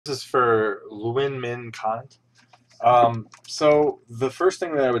This is for Lwin Min Khant. So the first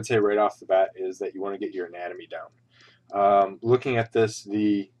thing that I would say right off the bat is that you want to get your anatomy down. Looking at this,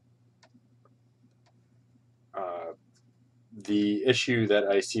 uh, the issue that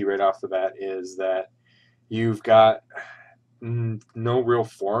I see right off the bat is that you've got no real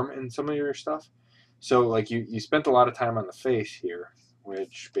form in some of your stuff. So like you spent a lot of time on the face here,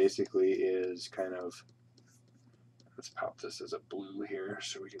 which basically is kind of, let's pop this as a blue here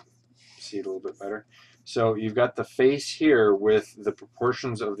so we can see it a little bit better. So you've got the face here with the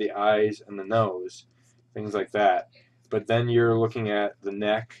proportions of the eyes and the nose, things like that. But then you're looking at the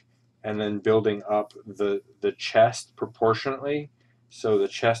neck and then building up the chest proportionately. So the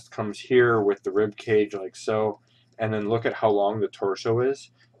chest comes here with the rib cage like so, and then look at how long the torso is.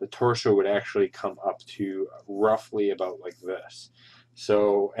 The torso would actually come up to roughly about like this.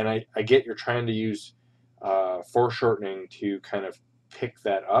 So, and I get you're trying to use foreshortening to kind of pick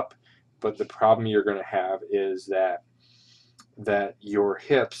that up, but the problem you're going to have is that your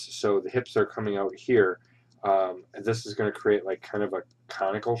hips, so the hips are coming out here, and this is going to create like kind of a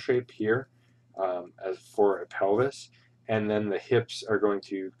conical shape here as for a pelvis, and then the hips are going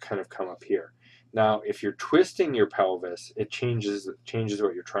to kind of come up here. Now, if you're twisting your pelvis, it changes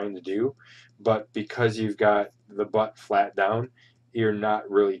what you're trying to do, but because you've got the butt flat down, you're not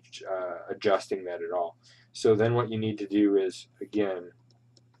really adjusting that at all. So then what you need to do is, again,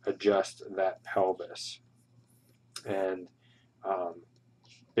 adjust that pelvis and um,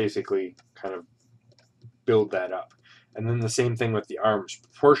 basically kind of build that up. And then the same thing with the arms.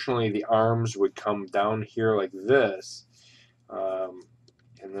 Proportionally, the arms would come down here like this, um,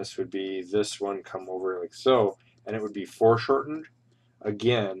 and this would be this one come over like so, and it would be foreshortened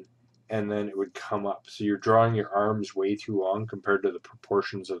again, and then it would come up. So you're drawing your arms way too long compared to the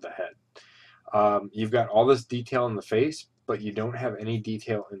proportions of the head. You've got all this detail in the face, but you don't have any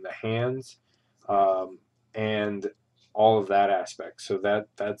detail in the hands um, and all of that aspect. So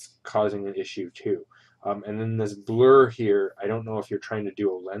that's causing an issue too. And then this blur here, I don't know if you're trying to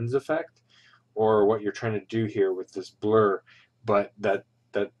do a lens effect or what you're trying to do here with this blur, but that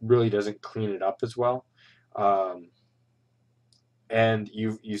really doesn't clean it up as well. Um, and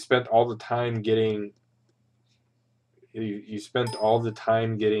you spent all the time getting you spent all the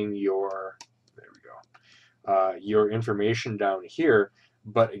time getting your, there we go, your information down here,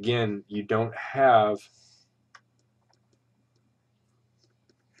 but again, you don't have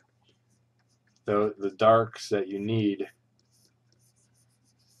the darks that you need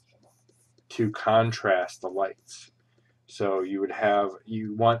to contrast the lights. So you've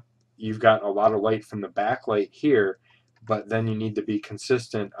got a lot of light from the backlight here, but then you need to be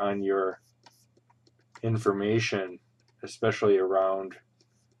consistent on your information, especially around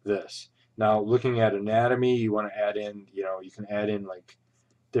this. Now, looking at anatomy, you want to add in, you can add in like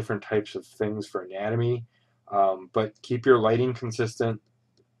different types of things for anatomy, but keep your lighting consistent.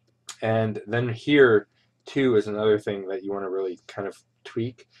 And then here, too, is another thing that you want to really kind of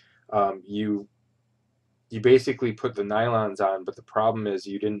tweak. You basically put the nylons on, but the problem is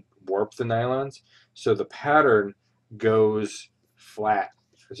you didn't warp the nylons, so the pattern goes flat.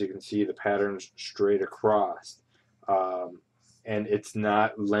 As you can see, the pattern's straight across, um, and it's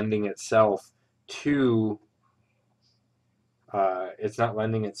not lending itself to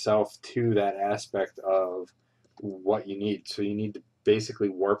that aspect of what you need. So you need to basically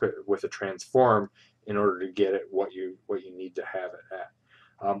warp it with a transform in order to get it what you need to have it at.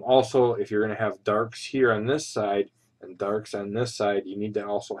 Also, if you're going to have darks here on this side and darks on this side, you need to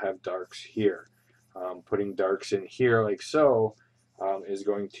also have darks here. Putting darks in here like so is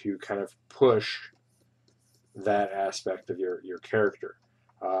going to kind of push that aspect of your character.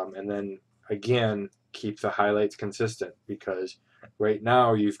 And then again, keep the highlights consistent, because right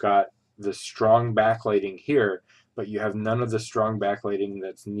now you've got the strong backlighting here, but you have none of the strong backlighting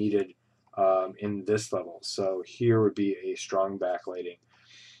that's needed in this level. So here would be a strong backlighting.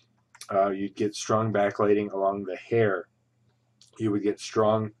 You'd get strong backlighting along the hair. You would get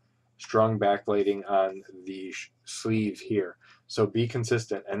strong backlighting on the sleeve here. So be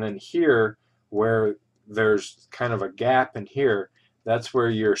consistent. And then here, where there's kind of a gap in here, that's where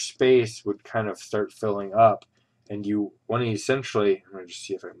your space would kind of start filling up. And you want to essentially, I'm going to just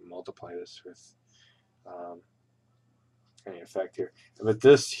see if I can multiply this with um, any effect here. But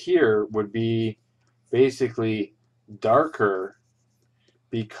this here would be basically darker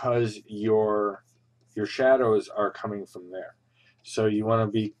because your shadows are coming from there. So you want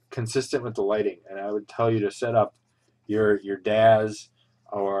to be consistent with the lighting, and I would tell you to set up your DAS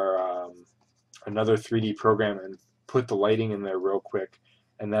or another 3D program and put the lighting in there real quick,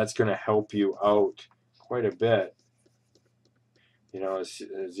 and that's going to help you out quite a bit as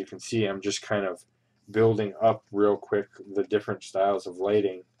you can see, I'm just kind of building up real quick the different styles of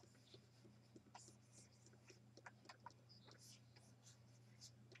lighting.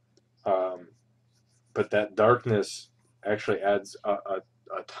 But that darkness actually adds a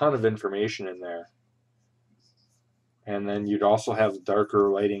ton of information in there. And then you'd also have darker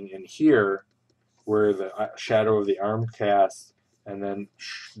lighting in here where the shadow of the arm casts, and then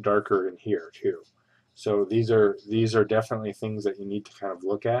darker in here too. So these are definitely things that you need to kind of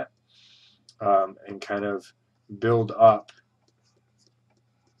look at and kind of build up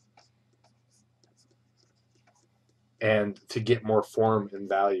and to get more form and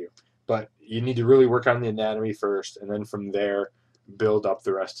value. But you need to really work on the anatomy first, and then from there build up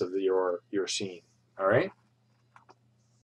the rest of your scene. All right.